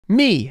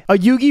Me, a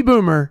Yugi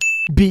boomer,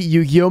 beat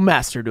Yu-Gi-Oh!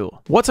 Master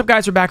Duel. What's up,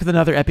 guys? We're back with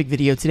another epic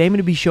video. Today I'm going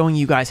to be showing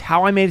you guys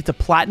how I made it to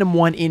Platinum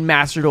 1 in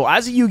Master Duel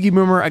as a Yugi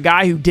boomer, a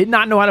guy who did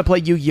not know how to play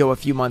Yu-Gi-Oh! A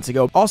few months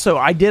ago. Also,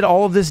 I did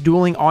all of this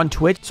dueling on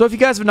Twitch, so if you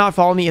guys have not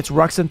followed me, it's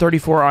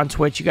Ruxin34 on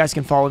Twitch. You guys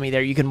can follow me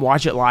there. You can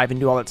watch it live and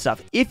do all that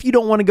stuff. If you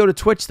don't want to go to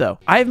Twitch, though,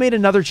 I have made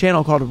another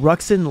channel called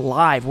Ruxin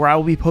Live, where I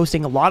will be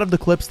posting a lot of the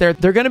clips there.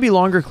 They're going to be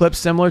longer clips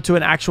similar to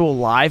an actual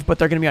live, but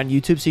they're going to be on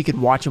YouTube, so you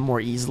can watch them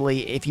more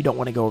easily if you don't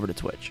want to go over to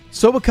Twitch.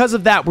 So because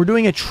of that, we're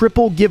doing a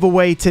triple giveaway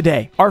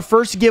today. Our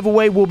first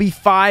giveaway will be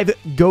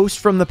 5 Ghosts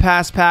from the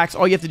Past packs.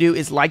 All you have to do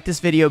is like this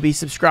video, be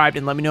subscribed,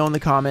 and let me know in the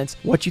comments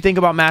what you think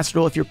about Master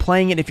Duel. If you're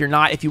playing it, if you're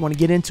not, if you want to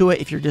get into it,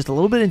 if you're just a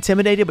little bit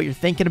intimidated but you're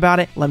thinking about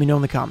it, let me know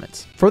in the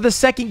comments. For the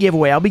second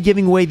giveaway, I'll be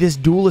giving away this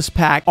Duelist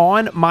pack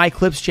on my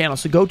Clips channel.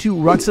 So go to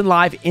Ruxin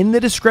Live in the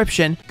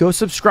description, go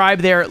subscribe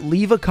there,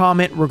 leave a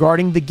comment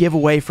regarding the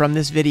giveaway from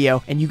this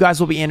video, and you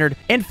guys will be entered.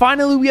 And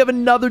finally, we have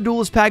another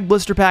Duelist pack,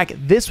 Blister pack.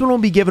 This one will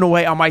be given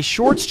away on my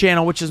Shorts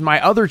channel, which is my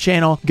other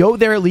channel. Go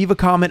there, leave a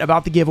comment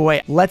about the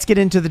giveaway. Let's get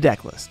into the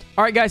deck list.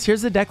 All right, guys,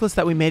 here's the deck list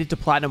that we made it to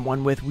Platinum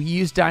 1 with. We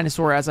used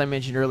Dinosaur, as I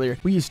mentioned earlier.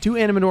 We used 2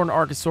 Animador and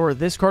Archosaur.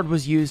 This card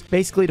was used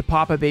basically to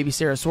pop a Baby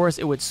Ceresaurus.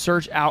 It would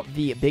search out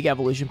the Big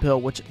Evolution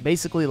Pill, which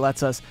basically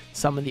lets us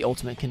summon the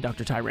Ultimate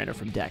Conductor Tyranno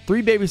from deck.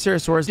 3 Baby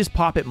Ceresaurus, just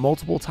pop it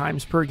multiple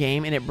times per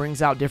game, and it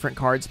brings out different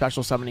cards,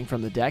 special summoning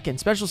from the deck. And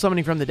special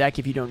summoning from the deck,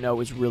 if you don't know,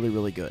 is really,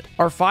 really good.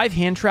 Our 5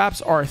 hand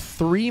traps are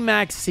 3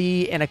 Max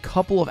C and a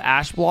couple of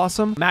Ash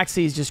Blossom. Max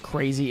C is just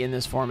crazy in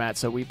this format,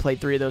 so we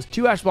played 3 of those.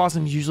 2 Ash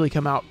Blossoms usually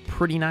come out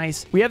pretty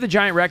nice. We have the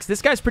Giant Rex.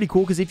 This guy's pretty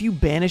cool because if you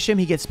banish him,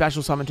 he gets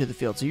special summoned to the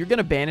field. So you're going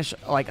to banish,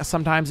 like,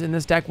 sometimes in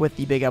this deck with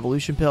the Big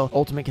Evolution Pill,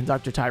 Ultimate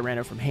Conductor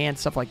Tyranno from hand,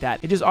 stuff like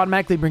that. It just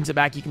automatically brings it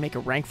back. You can make a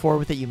rank 4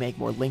 with it. You make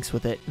more links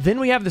with it. Then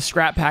we have the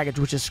Scrap package,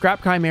 which is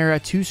Scrap Chimera,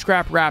 2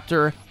 Scrap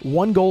Raptor,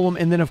 1 Golem,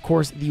 and then, of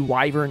course, the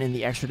Wyvern in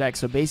the extra deck.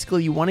 So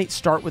basically, you want to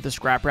start with the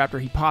Scrap Raptor.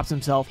 He pops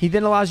himself. He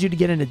then allows you to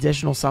get an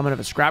additional summon of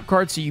a Scrap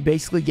card. So you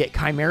basically get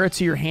Chimera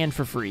to your hand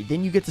for free.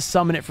 Then you get to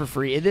summon it for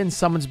free. It then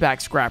summons back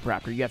Scrap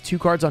Raptor. You have 2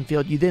 cards on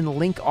field. You then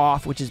link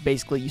off, which is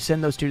basically you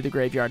send those 2 to the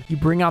graveyard. You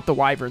bring out the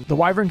Wyvern. The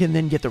Wyvern can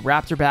then get the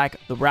Raptor back.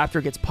 The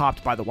Raptor gets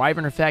popped by the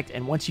Wyvern effect.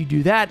 And once you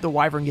do that, the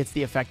Wyvern gets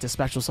the effect to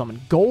special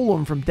summon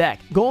Golem from deck.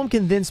 Golem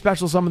can then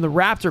special summon the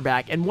Raptor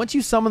back. And once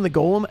you summon the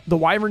Golem, the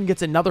Wyvern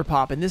gets another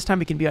pop. And this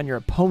time it can be on your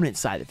opponent's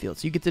side of the field.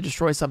 So you get to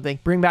destroy something,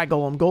 bring back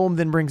Golem. Golem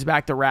then brings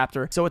back the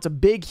Raptor. So it's a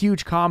big,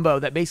 huge combo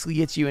that basically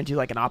gets you into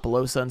like an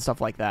Apollosa and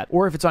stuff like that.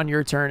 Or if it's on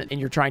your turn and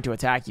you're trying to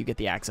attack, you get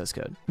the access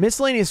code.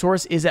 Miscellaneous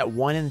Source is at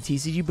 1 in the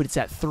TCG, but it's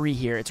at 3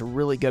 here. It's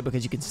really good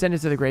because you can send it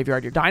to the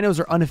graveyard. Your dinos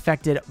are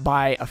unaffected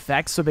by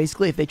effects. So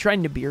basically, if they try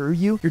to Nibiru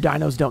you, your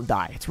dinos don't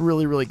die. It's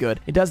really, really good.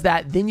 It does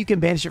that. Then you can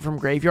banish it from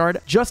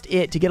graveyard. Just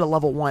it to get a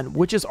level 1,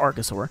 which is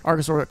Archosaur.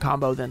 Archosaur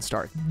combo then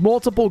start.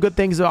 Multiple good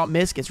things about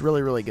Misk. It's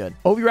really, really good.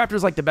 Oviraptor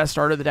is like the best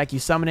starter of the deck. You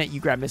summon it, you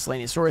grab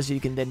Miscellaneous Source, so you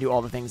can then do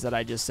all the things that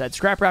I just said.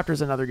 Scrap Raptor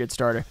is another good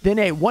starter. Then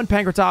a 1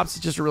 Pankratops,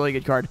 just a really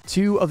good card.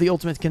 2 of the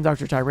Ultimate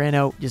Conductor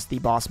Tyranno, just the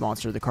boss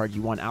monster, the card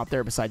you want out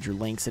there besides your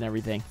links and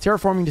everything.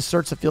 Terraforming to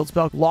search the field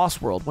spell.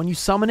 Lost World. When you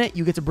summon it,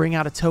 you get to bring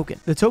out a token.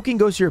 The token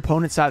goes to your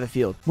opponent's side of the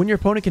field. When your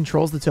opponent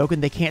controls the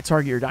token, they can't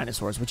target your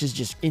dinosaurs, which is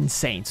just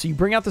insane. So you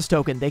bring out this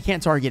token, they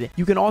can't target it.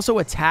 You can also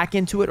attack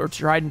into it or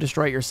try and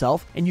destroy it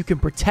yourself, and you can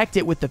protect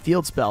it with the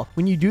field spell.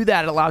 When you do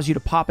that, it allows you to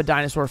pop a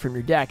dinosaur from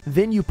your deck.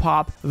 Then you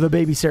pop the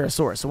Baby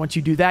Ceresaurus. So once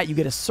you do that, you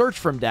get a search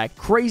from deck.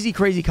 Crazy,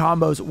 crazy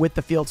combos with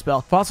the field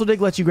spell. Fossil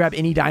Dig lets you grab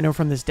any dino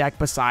from this deck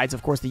besides,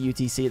 of course, the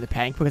UTC, the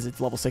Pank, because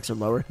it's level 6 or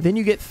lower. Then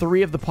you get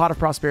 3 of the Pot of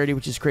Prosperity,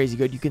 which is crazy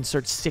good. You can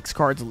search 6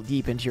 cards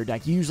deep into your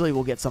deck. You usually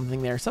will get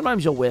something there.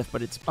 Sometimes you'll whiff,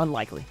 but it's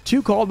unlikely.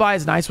 2 Called By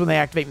is nice when they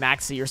activate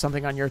Maxi or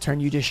something on your turn.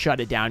 You just shut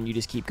it down. You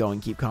just keep going,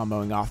 keep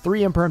comboing off.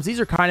 3 Imperms. These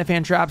are kind of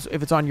hand traps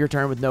if it's on your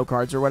turn with no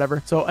cards or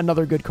whatever. So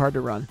another good card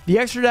to run. The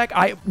extra deck,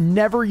 I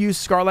never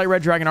used Scarlet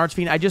Red Dragon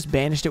Archfiend. I just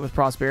banished it with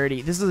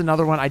Prosperity. This is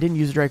another one. I didn't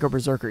use Draco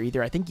Berserker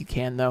either. I think you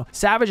can, though.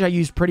 Savage, I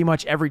used pretty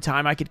much every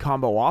time I could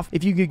combo off.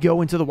 If you could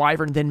go into the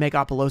Wyvern, then make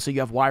Apollosa, you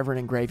have Wyvern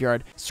and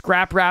Graveyard.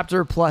 Scrap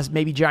Raptor plus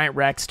maybe Giant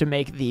Rex to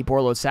make the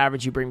Borlo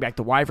Savage. You bring back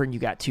the Wyvern, you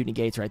got 2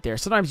 negates right there.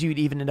 Sometimes you'd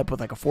even end up with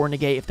like a 4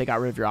 negate if they got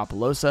rid of your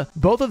Apollosa.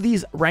 Both of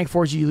these rank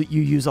 4s you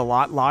use a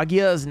lot.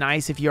 Logia is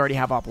nice if you already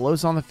have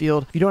Apollosa on the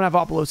field. If you don't have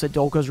Apollosa,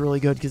 Dolka is really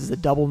good because it's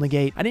a double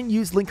negate. I didn't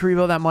use Link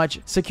Karibo that much.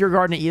 Secure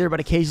Garden either, but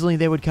occasionally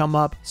they would come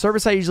up.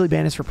 Service I usually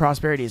banish for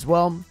Prosperity as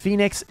well.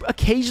 Phoenix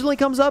occasionally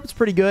comes up. It's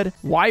pretty good.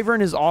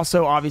 Wyvern is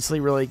also obviously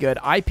really good.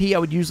 IP I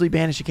would usually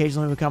banish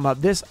occasionally would come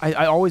up. This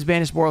I always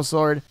banish Boral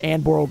Sword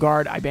and Boral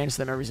Guard. I banish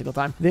them every single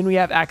time. Then we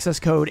have Access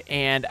Code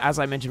and, as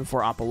I mentioned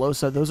before,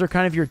 Apollosa. Those are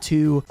kind of your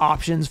 2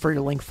 options for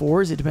your Link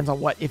 4s. It depends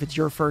on if it's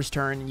your first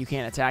turn and you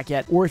can't attack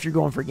yet, or if you're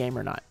going for game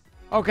or not.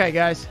 Okay,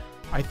 guys.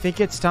 I think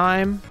it's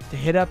time to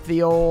hit up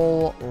the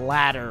old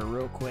ladder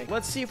real quick.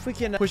 Let's see if we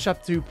can push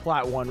up to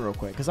Plat 1 real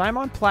quick, because I'm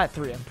on Plat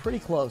 3. I'm pretty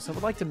close. I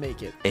would like to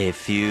make it. A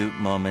few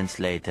moments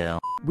later.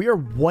 We are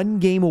one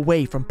game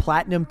away from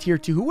Platinum Tier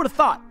 2. Who would have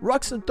thought?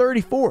 Ruxin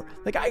 34.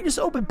 The guy just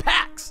opened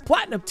packs.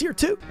 Platinum Tier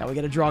 2. Now we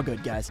got to draw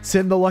good, guys.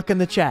 Send the luck in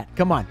the chat.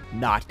 Come on.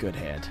 Not good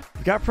hand.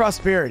 We got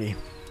Prosperity.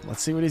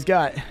 Let's see what he's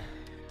got.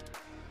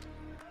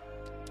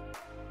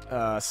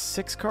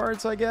 6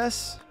 cards, I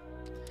guess.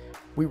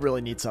 We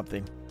really need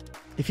something.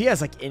 If he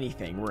has, like,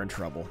 anything, we're in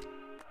trouble.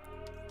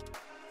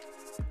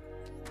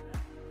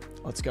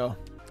 Let's go.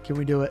 Can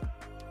we do it?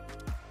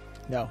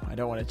 No, I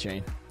don't want to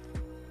chain.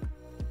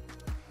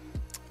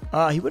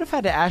 He would have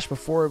had to Ash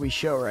before we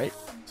show, right?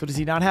 So does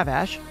he not have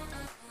Ash?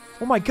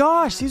 Oh my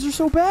gosh, these are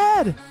so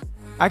bad.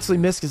 Actually,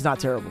 Misk is not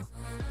terrible.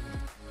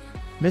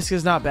 Misk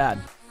is not bad.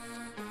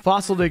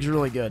 Fossil Dig's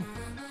really good.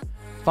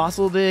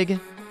 Fossil Dig.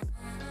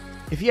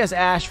 If he has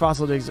Ash,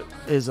 Fossil Dig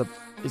is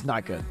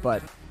not good.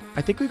 But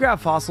I think we grab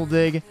Fossil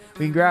Dig.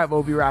 We can grab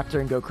Oviraptor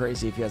and go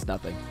crazy if he has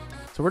nothing.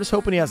 So we're just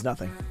hoping he has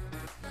nothing.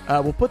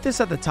 We'll put this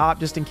at the top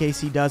just in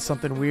case he does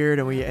something weird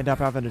and we end up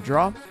having to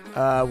draw.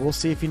 We'll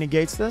see if he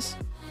negates this.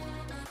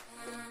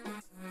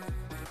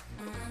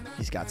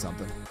 He's got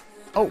something.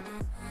 Oh,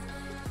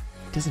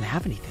 doesn't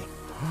have anything.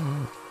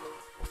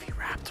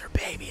 Oviraptor,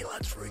 baby,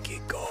 let's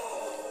freaking go.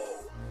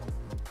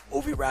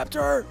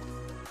 Oviraptor.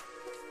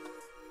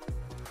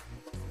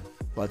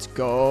 Let's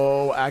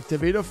go.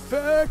 Activate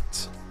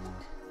effect.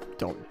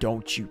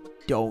 Don't you.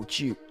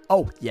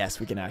 Oh, yes,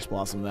 we can Ash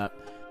Blossom that.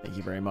 Thank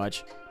you very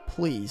much.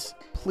 Please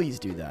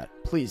do that.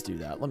 Please do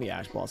that. Let me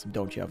Ash Blossom.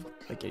 Don't you have,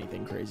 like,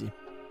 anything crazy?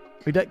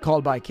 We get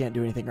called by can't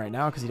do anything right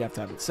now because he'd have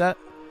to have it set.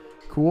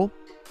 Cool.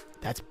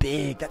 That's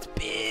big. That's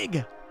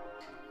big.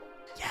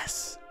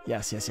 Yes.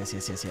 Yes.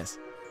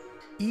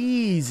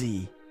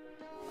 Easy.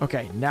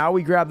 Okay, now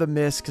we grab the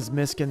Mist because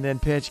Mist can then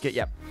pitch.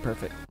 Yep,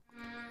 perfect.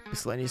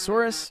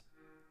 Miscellaneousaurus.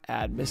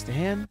 Add Mist to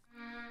hand.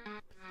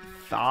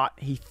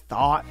 He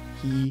thought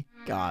he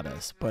got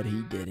us, but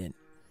he didn't.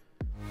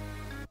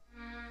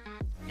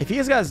 If he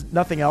has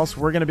nothing else,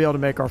 we're going to be able to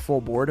make our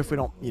full board if we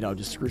don't,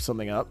 just screw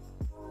something up,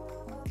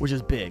 which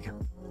is big.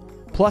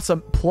 Plus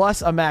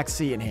a Max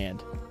C in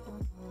hand.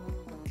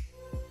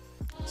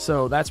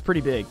 So that's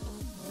pretty big.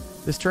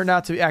 This turned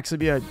out to actually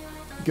be a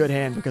good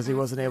hand because he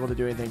wasn't able to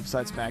do anything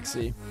besides Max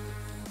C.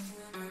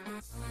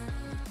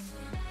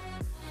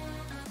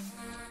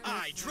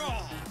 I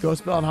draw.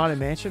 Ghost Bell and Haunted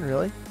Mansion,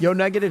 really? Yo,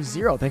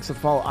 -0. Thanks for the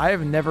follow. I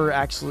have never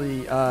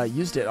actually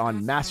used it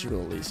on Master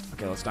Duel, at least.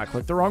 Okay, let's not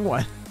click the wrong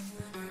one.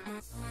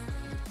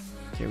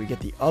 Okay, we get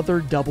the other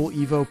double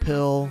Evo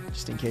pill,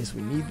 just in case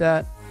we need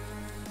that.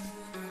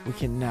 We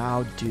can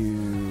now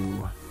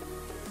do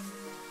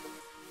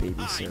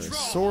Baby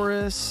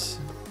Ceratosaurus.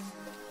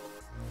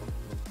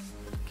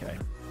 Okay,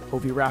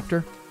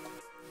 Oviraptor.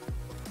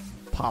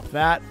 Pop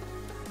that.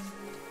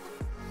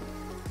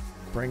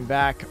 Bring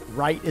back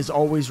Right is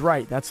Always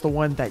Right. That's the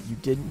one that you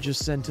didn't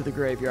just send to the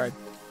graveyard.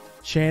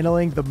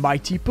 Channeling the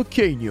mighty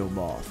Pequeño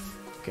Moth.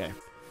 Okay,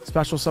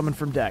 special summon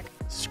from deck.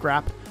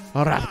 Scrap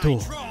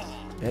Raptor.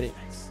 Very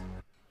nice.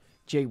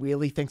 Jay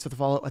Wheelie, thanks for the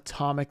follow.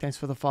 Atomic, thanks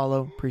for the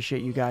follow.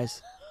 Appreciate you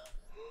guys.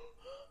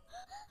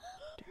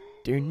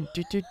 Okay.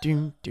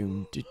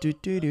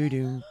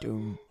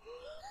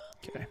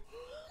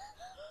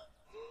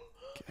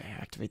 Okay,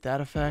 activate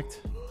that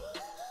effect.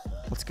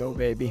 Let's go,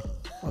 baby.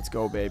 Let's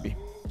go, baby.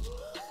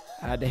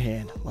 Add to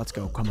hand. Let's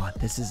go. Come on.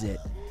 This is it.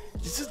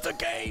 This is the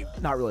game.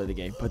 Not really the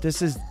game, but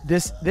this is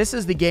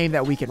the game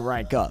that we can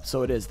rank up.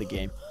 So it is the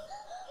game.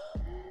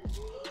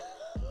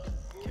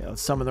 Okay,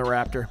 let's summon the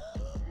Raptor.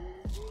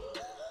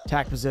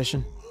 Attack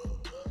position.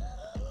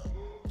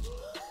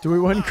 Do we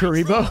run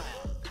Karibo?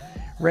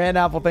 Rand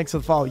Apple, thanks for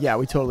the follow. Yeah,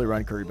 we totally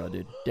run Karibo,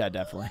 dude. Yeah,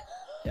 definitely.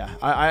 Yeah,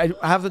 I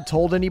haven't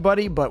told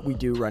anybody, but we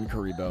do run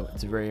Karibo.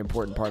 It's a very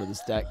important part of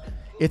this deck.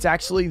 It's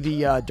actually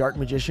the Dark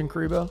Magician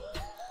Karibo.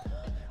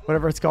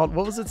 Whatever it's called.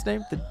 What was its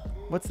name?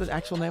 What's the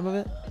actual name of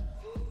it?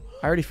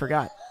 I already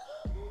forgot.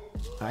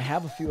 I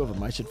have a few of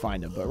them. I should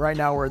find them. But right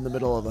now we're in the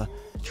middle of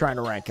trying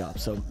to rank up.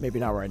 So maybe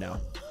not right now.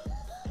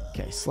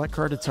 Okay, select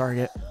card to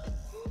target.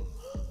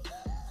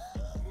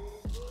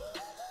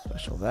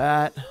 Special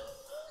that.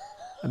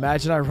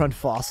 Imagine I run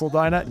Fossil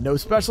Dyna. No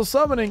special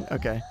summoning.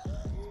 Okay.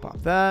 Let's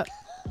pop that.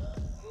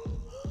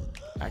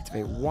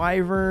 Activate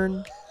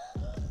Wyvern.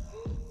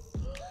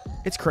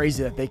 It's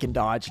crazy that they can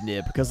dodge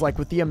Nib because, like,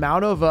 with the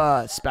amount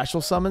of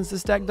special summons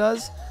this deck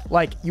does,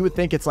 like, you would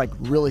think it's, like,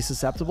 really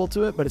susceptible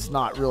to it, but it's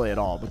not really at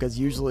all because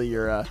usually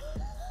you're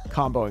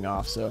comboing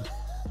off, so.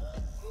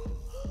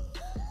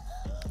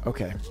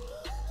 Okay.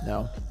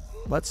 No.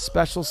 Let's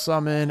special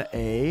summon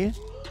a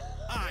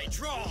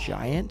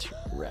Giant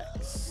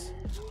Rex.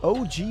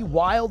 OG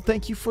Wild,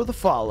 thank you for the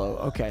follow.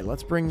 Okay,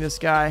 let's bring this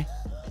guy.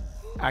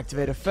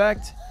 Activate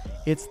effect.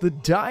 It's the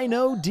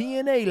Dino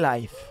DNA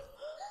Life.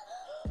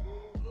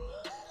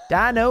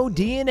 Dino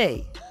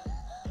DNA.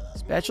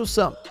 Special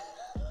summon.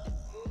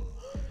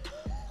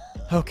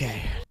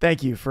 Okay.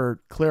 Thank you for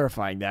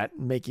clarifying that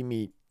and making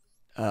me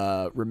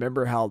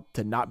remember how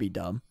to not be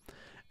dumb.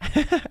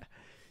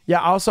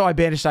 Yeah, also I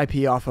banished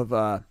IP off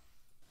of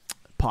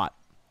pot.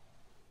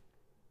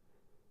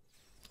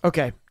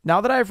 Okay,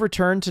 now that I've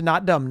returned to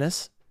not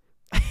dumbness,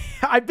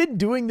 I've been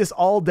doing this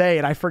all day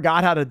and I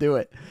forgot how to do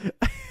it.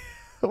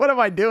 What am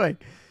I doing?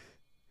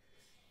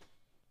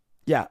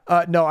 Yeah,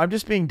 no, I'm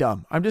just being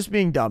dumb. I'm just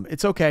being dumb.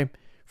 It's okay.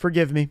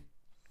 Forgive me.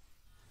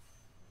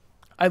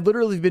 I've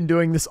literally been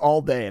doing this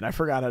all day and I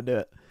forgot how to do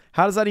it.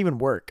 How does that even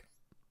work?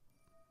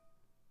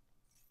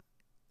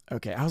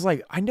 Okay, I was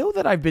like, I know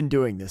that I've been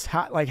doing this.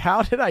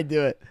 How did I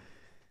do it?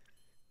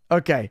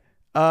 Okay,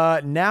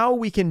 now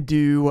we can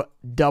do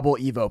double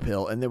Evo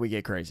pill and then we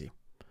get crazy.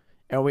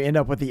 And we end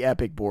up with the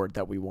epic board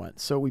that we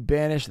want. So we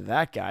banish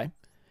that guy.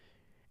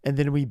 And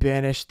then we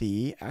banish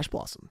the Ash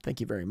Blossom. Thank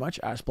you very much,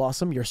 Ash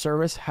Blossom. Your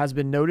service has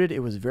been noted.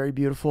 It was very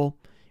beautiful.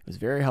 It was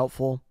very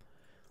helpful.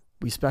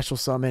 We special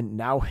summon.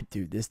 Now,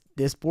 dude,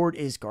 this board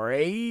is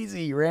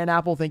crazy. Ran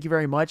Apple, thank you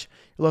very much.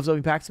 He loves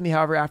opening packs to me.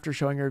 However, after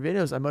showing her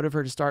videos, I motivated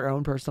her to start her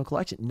own personal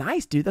collection.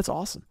 Nice, dude. That's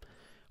awesome.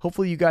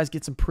 Hopefully you guys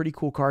get some pretty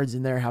cool cards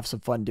in there. Have some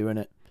fun doing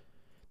it.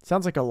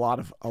 Sounds like a lot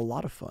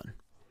of fun.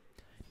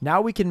 Now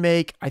we can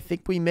make, I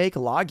think we make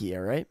Logia,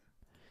 right?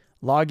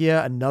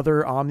 Logia,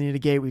 another Omni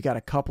Negate. We got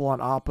a couple on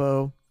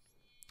Oppo.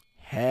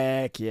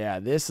 Heck yeah.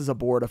 This is a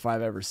board if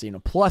I've ever seen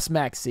them. Plus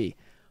Max C.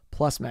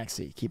 Plus Max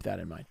C. Keep that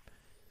in mind.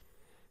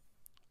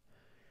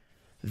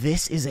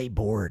 This is a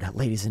board,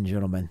 ladies and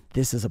gentlemen.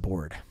 This is a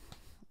board.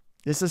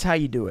 This is how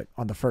you do it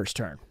on the first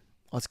turn.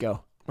 Let's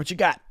go. What you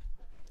got?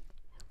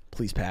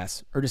 Please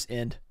pass. Or just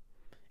end.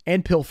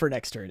 And pill for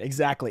next turn.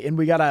 Exactly. And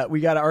we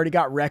already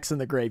got Rex in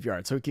the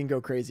graveyard, so we can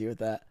go crazy with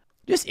that.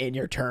 Just end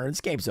your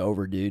turns. Game's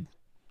over, dude.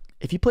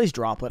 If he plays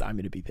Droplet, I'm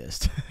going to be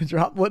pissed.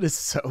 Droplet is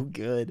so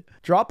good.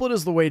 Droplet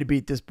is the way to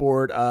beat this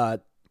board.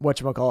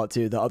 Whatchamacallit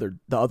too, the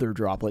other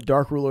Droplet.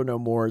 Dark Ruler No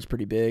More is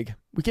pretty big.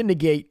 We can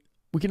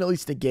at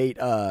least negate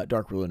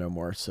Dark Ruler No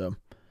More, so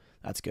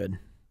that's good.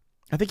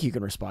 I think you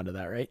can respond to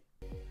that, right?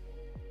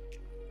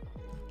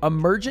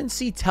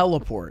 Emergency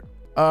Teleport.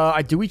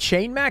 Do we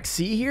chain Max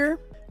C here?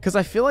 Because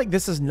I feel like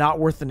this is not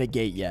worth the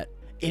negate yet.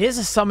 It is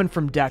a summon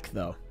from deck,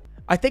 though.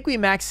 I think we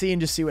Max C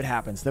and just see what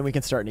happens. Then we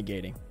can start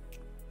negating.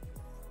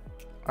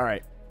 All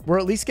right. We're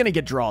at least going to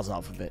get draws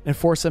off of it and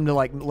force him to,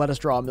 like, let us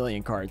draw a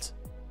million cards.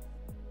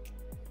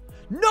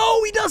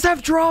 No, he does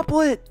have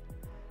Droplet.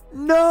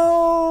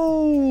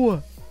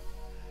 No.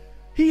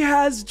 He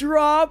has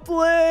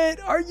Droplet.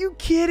 Are you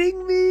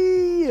kidding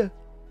me?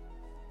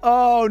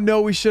 Oh,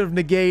 no, we should have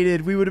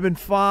negated. We would have been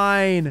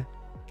fine.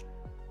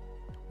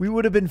 We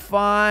would have been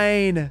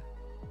fine.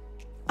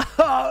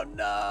 Oh,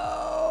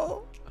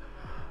 no.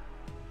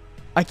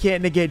 I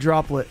can't negate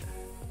Droplet.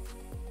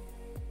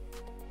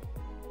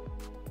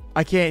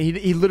 I can't.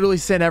 He literally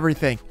sent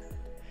everything.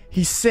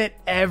 He sent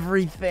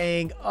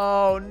everything.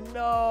 Oh,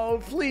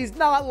 no. Please,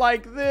 not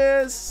like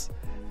this.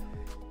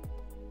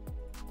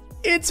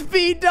 It's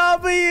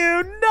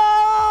VW.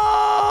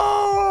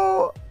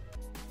 No.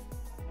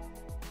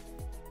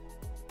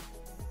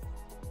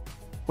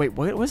 Wait,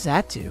 what was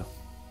that do?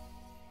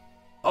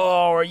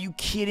 Oh, are you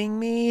kidding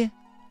me?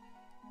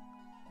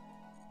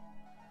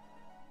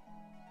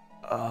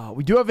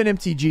 We do have an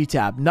MTG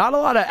tab. Not a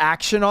lot of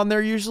action on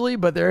there usually,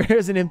 but there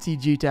is an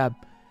MTG tab.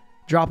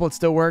 Droplet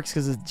still works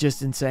because it's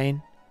just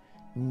insane.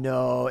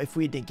 No, if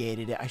we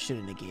negated it, I should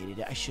have negated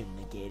it. I should have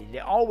negated it.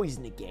 Always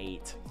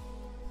negate.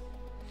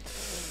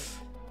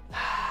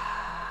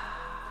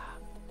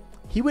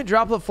 He went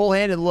Droplet full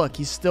hand and look,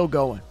 he's still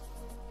going.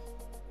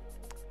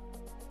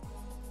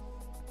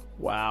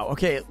 Wow.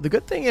 Okay, the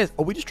good thing is,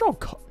 oh, we just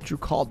drew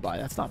Called By.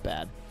 That's not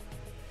bad.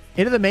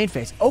 Into the main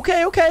phase.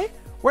 Okay, okay.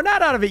 We're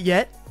not out of it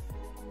yet.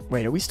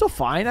 Wait, are we still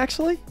fine,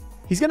 actually?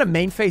 He's going to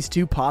main phase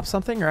 2 pop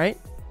something, right?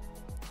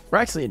 We're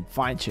actually in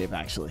fine shape,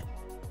 actually.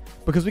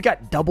 Because we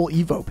got double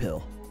Evo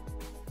pill.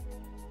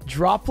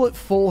 Droplet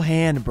full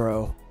hand,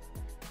 bro.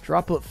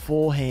 Droplet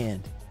full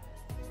hand.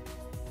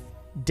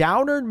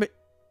 Downer...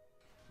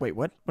 Wait,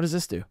 what? What does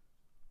this do?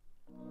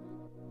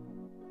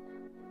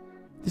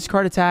 This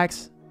card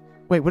attacks...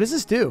 Wait, what does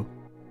this do?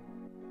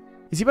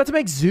 Is he about to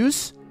make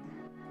Zeus?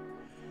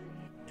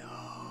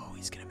 No,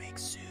 he's going to make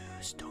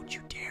Zeus. Don't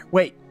you dare.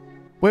 Wait.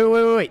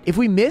 Wait. If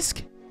we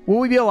misc, will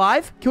we be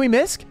alive? Can we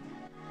misc?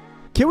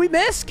 Can we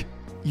misc?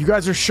 You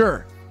guys are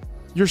sure?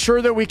 You're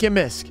sure that we can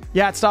misc?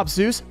 Yeah, it stops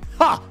Zeus.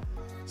 Ha!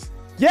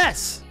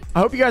 Yes! I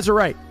hope you guys are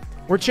right.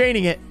 We're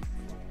chaining it.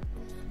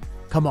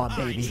 Come on,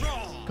 baby.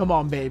 Come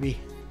on, baby.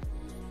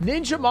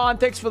 Ninja Mon,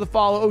 thanks for the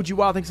follow. OG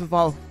Wild, thanks for the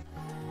follow.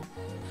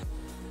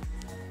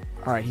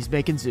 All right, he's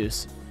making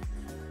Zeus.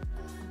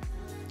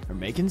 We're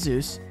making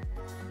Zeus.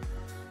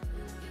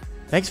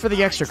 Thanks for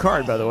the extra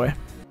card, by the way.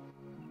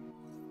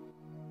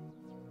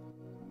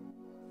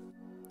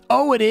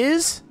 Oh, it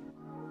is?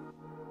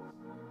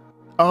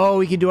 Oh,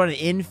 we can do it on an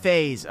in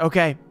phase.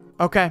 Okay.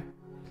 Okay.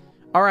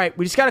 All right,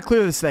 we just got to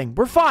clear this thing.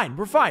 We're fine.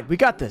 We're fine. We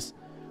got this.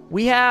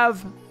 We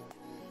have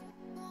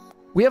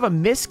a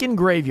Miskin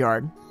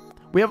graveyard.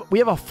 We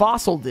have a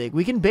Fossil Dig.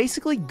 We can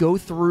basically go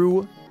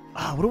through...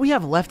 what do we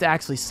have left to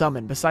actually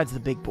summon besides the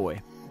big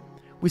boy?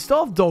 We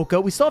still have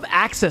Dolka. We still have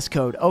access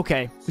code.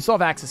 Okay. We still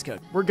have access code.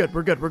 We're good.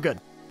 We're good. We're good.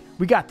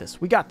 We got this.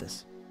 We got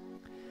this.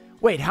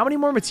 Wait, how many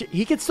more materials?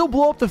 He can still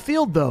blow up the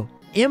field, though.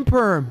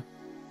 Imperm.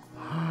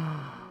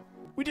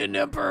 We didn't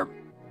imperm.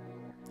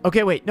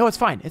 Okay, wait. No, it's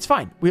fine. It's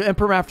fine. We'll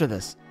imperm after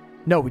this.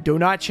 No, we do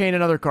not chain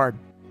another card.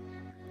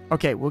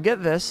 Okay, we'll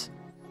get this.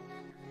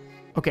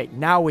 Okay,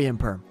 now we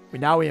imperm.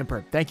 Now we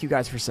imperm. Thank you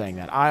guys for saying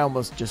that. I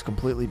almost just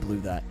completely blew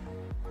that.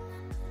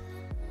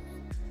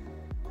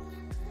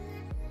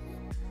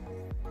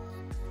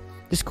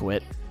 Just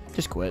quit.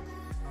 Just quit.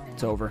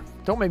 It's over.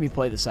 Don't make me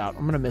play this out.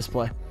 I'm going to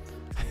misplay.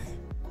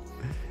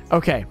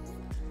 Okay.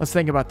 Let's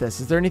think about this.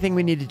 Is there anything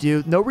we need to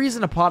do? No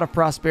reason to Pot of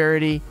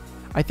Prosperity.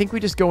 I think we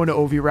just go into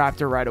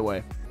Oviraptor right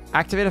away.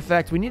 Activate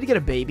effect. We need to get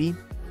a baby.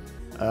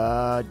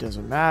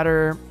 Doesn't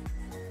matter.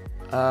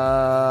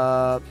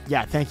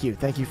 Yeah, thank you.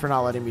 Thank you for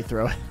not letting me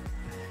throw it.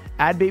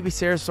 Add baby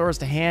Ceratosaurus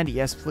to hand.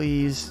 Yes,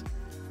 please.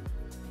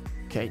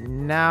 Okay,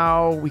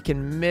 now we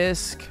can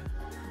misc.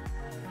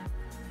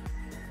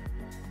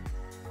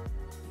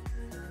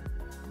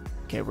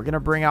 Okay, we're going to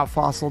bring out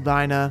Fossil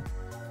Dyna.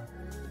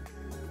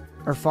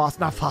 Or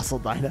not Fossil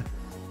Dyna.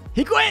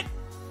 He quit!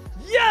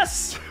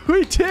 Yes!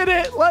 We did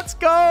it! Let's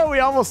go! We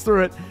almost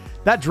threw it.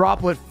 That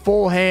droplet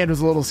full hand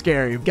was a little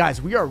scary.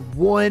 Guys, we are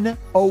 1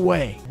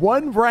 away.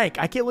 1 rank.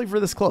 I can't believe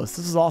we're this close.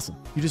 This is awesome.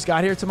 You just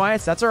got here,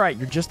 Tomias? That's all right.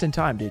 You're just in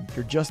time, dude.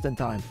 You're just in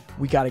time.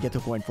 We got to get to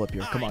coin flip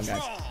here. Come on,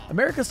 guys.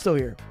 America's still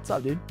here. What's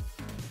up, dude?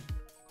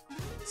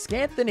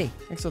 Scanthony.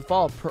 Thanks for the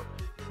follow.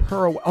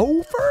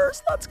 Oh,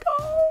 first. Let's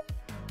go.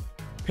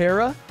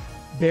 Para.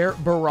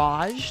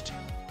 Barraged.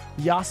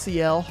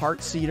 Yasiel.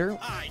 Heartseeder.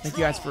 Thank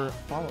you guys for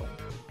following.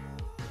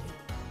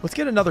 Let's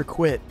get another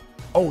quit.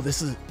 Oh,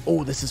 this is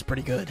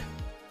pretty good.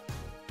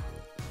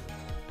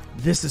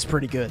 This is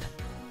pretty good.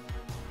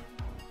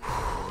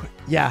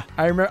 Yeah,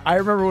 I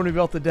remember when we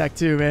built the deck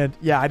too, man.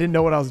 Yeah, I didn't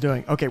know what I was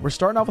doing. Okay, we're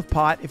starting off with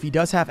Pot. If he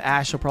does have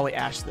Ash, he'll probably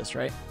Ash this,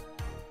 right?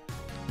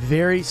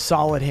 Very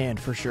solid hand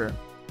for sure.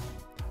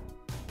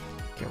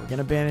 Okay, we're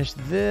gonna banish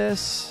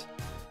this.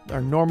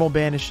 Our normal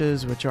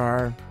banishes, which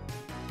are...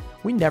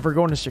 We never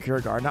go into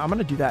Secure Guard. Now, I'm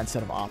gonna do that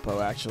instead of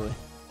Oppo, actually.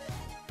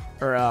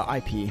 Or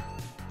IP.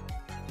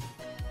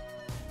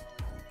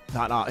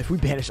 Not if we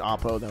banish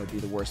Oppo, that would be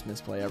the worst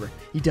misplay ever.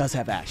 He does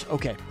have Ash.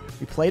 Okay.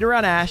 We played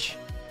around Ash.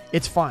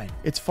 It's fine.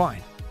 It's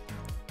fine.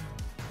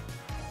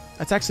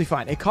 That's actually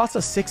fine. It costs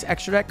us 6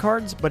 extra deck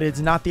cards, but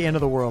it's not the end of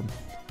the world.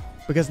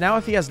 Because now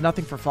if he has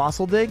nothing for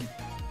Fossil Dig,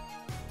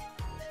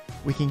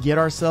 we can get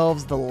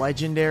ourselves the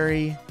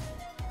legendary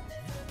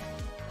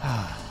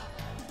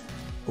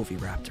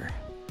Oviraptor.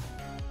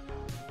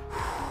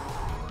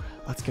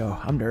 Let's go.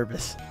 I'm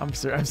nervous. I'm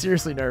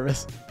seriously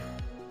nervous.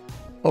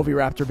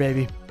 Oviraptor,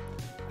 baby.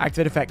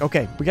 Activate effect.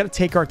 Okay, we got to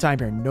take our time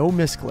here. No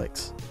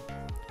misclicks.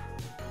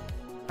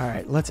 All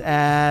right, let's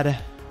add...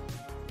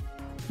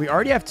 We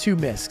already have 2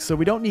 miscs, so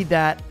we don't need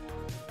that.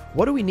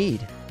 What do we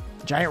need?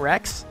 Giant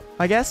Rex,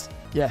 I guess?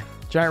 Yeah,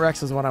 Giant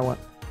Rex is the one I want.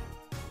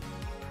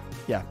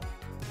 Yeah.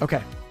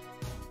 Okay.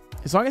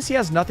 As long as he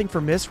has nothing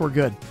for miss, we're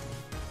good.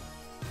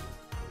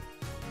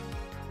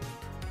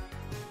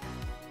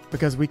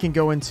 Because we can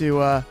go into...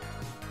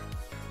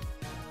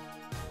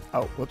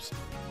 Oh, whoops.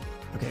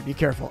 Okay, be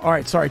careful. All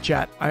right, sorry,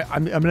 chat.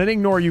 I'm going to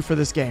ignore you for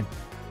this game.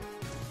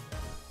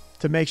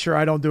 To make sure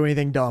I don't do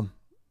anything dumb.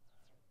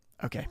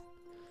 Okay.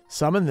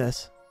 Summon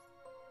this.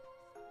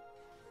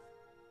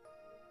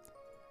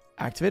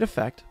 Activate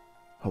effect.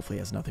 Hopefully he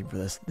has nothing for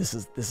this. This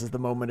is the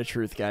moment of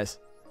truth, guys.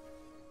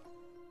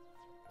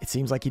 It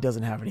seems like he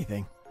doesn't have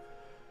anything.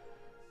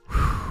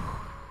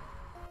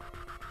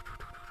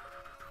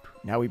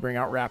 Now we bring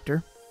out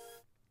Raptor.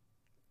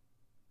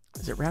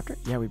 Is it Raptor?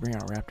 Yeah, we bring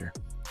out Raptor.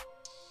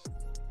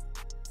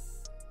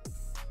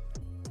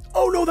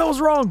 Oh no, that was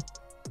wrong.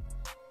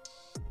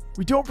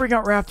 We don't bring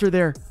out Raptor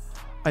there.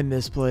 I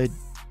misplayed.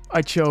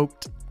 I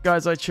choked.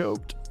 Guys, I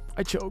choked.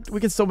 We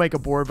can still make a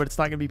board, but it's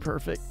not going to be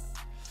perfect.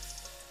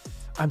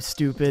 I'm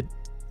stupid.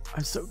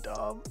 I'm so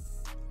dumb.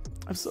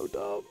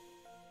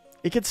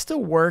 It can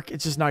still work.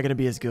 It's just not going to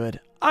be as good.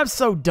 I'm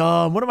so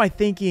dumb. What am I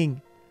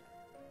thinking?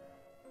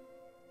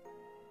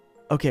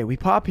 Okay, we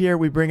pop here.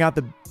 We bring out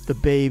the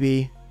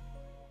baby.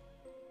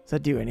 Does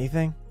that do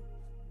anything?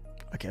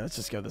 Okay, let's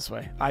just go this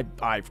way.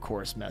 I of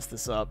course messed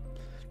this up.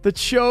 The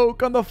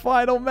choke on the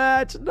final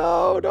match.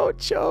 No, don't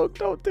choke.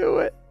 Don't do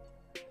it.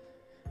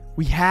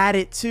 We had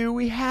it too.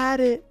 We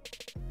had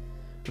it.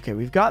 Okay,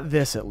 we've got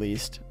this at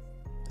least.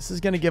 This is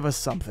going to give us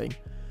something.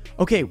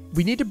 Okay,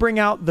 we need to bring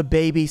out the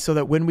baby so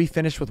that when we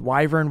finish with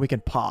Wyvern, we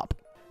can pop.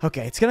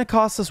 Okay, it's going to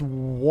cost us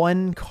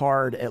 1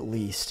 card at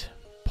least.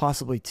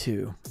 Possibly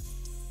 2.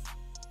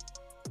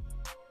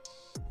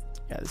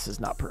 Yeah, this is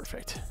not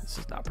perfect.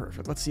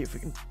 Let's see if we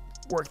can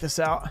work this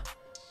out.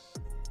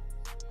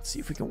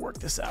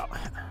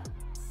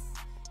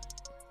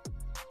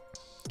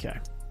 Okay.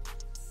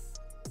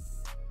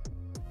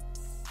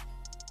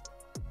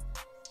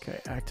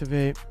 Okay,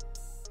 activate.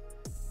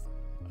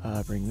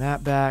 Bring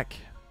that back.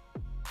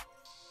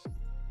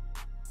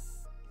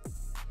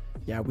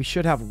 Yeah, we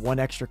should have 1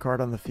 extra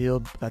card on the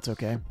field, but that's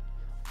okay.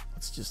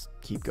 Let's just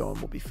keep going.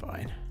 We'll be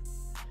fine.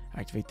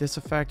 Activate this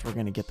effect. We're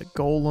going to get the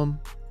golem.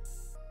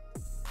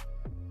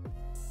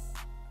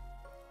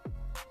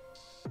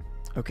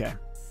 Okay.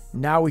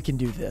 Now we can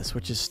do this,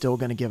 which is still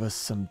going to give us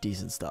some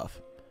decent stuff.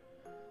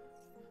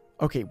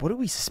 Okay, what do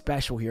we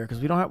special here? Because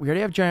we already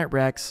have Giant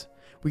Rex.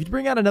 We could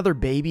bring out another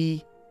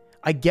baby.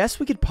 I guess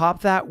we could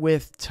pop that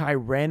with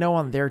Tyranno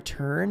on their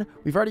turn.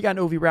 We've already got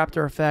an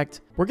Oviraptor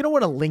effect. We're going to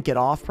want to link it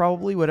off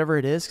probably, whatever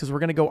it is, because we're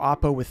going to go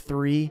Oppo with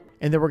 3,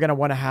 and then we're going to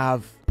want to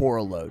have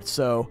Borreload.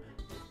 So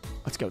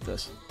let's go with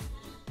this.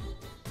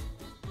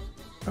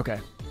 Okay.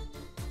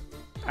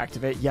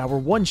 Activate. Yeah, we're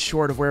 1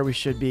 short of where we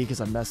should be because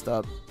I messed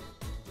up.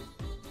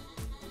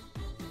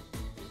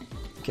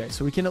 Okay,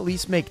 so we can at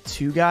least make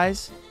 2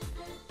 guys.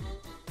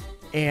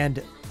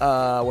 And,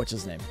 what's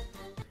his name?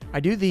 I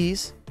do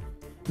these.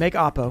 Make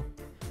Oppo.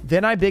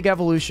 Then I Big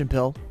Evolution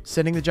Pill,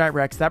 sending the Giant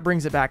Rex. That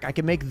brings it back. I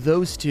can make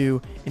those 2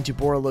 into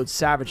Borreload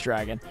Savage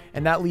Dragon.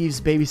 And that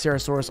leaves Baby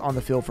Ceresaurus on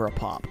the field for a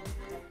pop.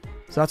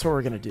 So that's what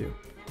we're going to do.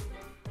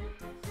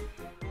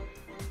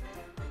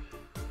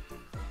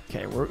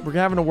 Okay, we're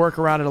having to work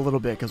around it a little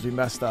bit because we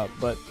messed up.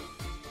 But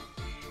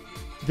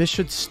this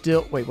should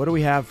still... Wait, what do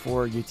we have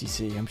for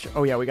UTC? I'm sure...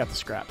 Oh, yeah, we got the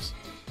scraps.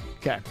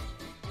 Okay.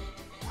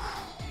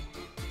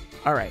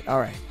 All right, all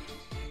right.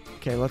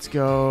 Okay, let's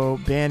go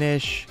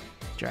banish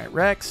Giant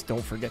Rex.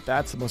 Don't forget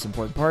that's the most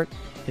important part.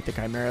 Hit the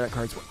Chimera. That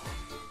card's...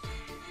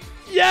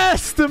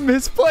 Yes! The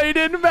misplay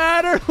didn't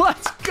matter!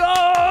 Let's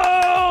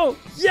go!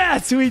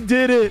 Yes, we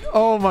did it!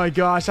 Oh my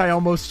gosh, I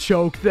almost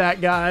choked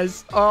that,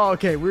 guys. Oh,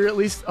 okay, we were at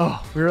least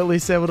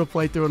able to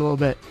play through it a little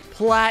bit.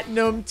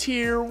 Platinum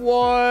Tier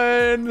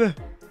 1!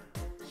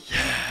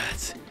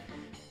 Yes!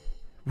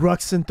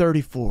 Ruxin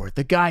 34,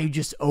 the guy who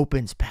just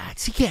opens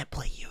packs. He can't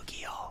play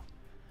Yu-Gi-Oh!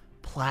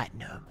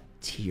 Platinum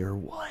Tier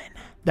 1.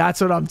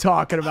 That's what I'm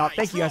talking about.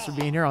 Thank you guys for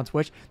being here on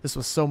Twitch. This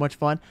was so much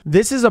fun.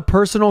 This is a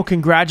personal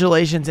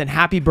congratulations and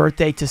happy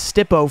birthday to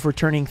Stippo for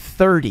turning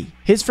 30.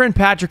 His friend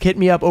Patrick hit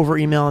me up over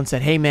email and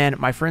said, hey man,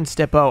 my friend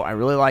Stippo, I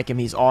really like him.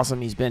 He's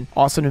awesome. He's been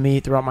awesome to me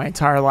throughout my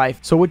entire life.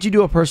 So would you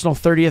do a personal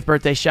 30th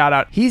birthday shout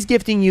out? He's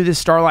gifting you this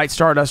Starlight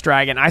Stardust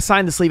Dragon. I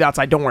signed the sleeve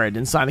outside. Don't worry, I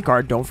didn't sign the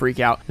card. Don't freak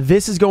out.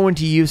 This is going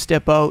to you,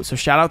 Stippo. So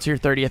shout out to your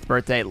 30th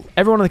birthday.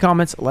 Everyone in the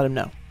comments, let him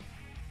know.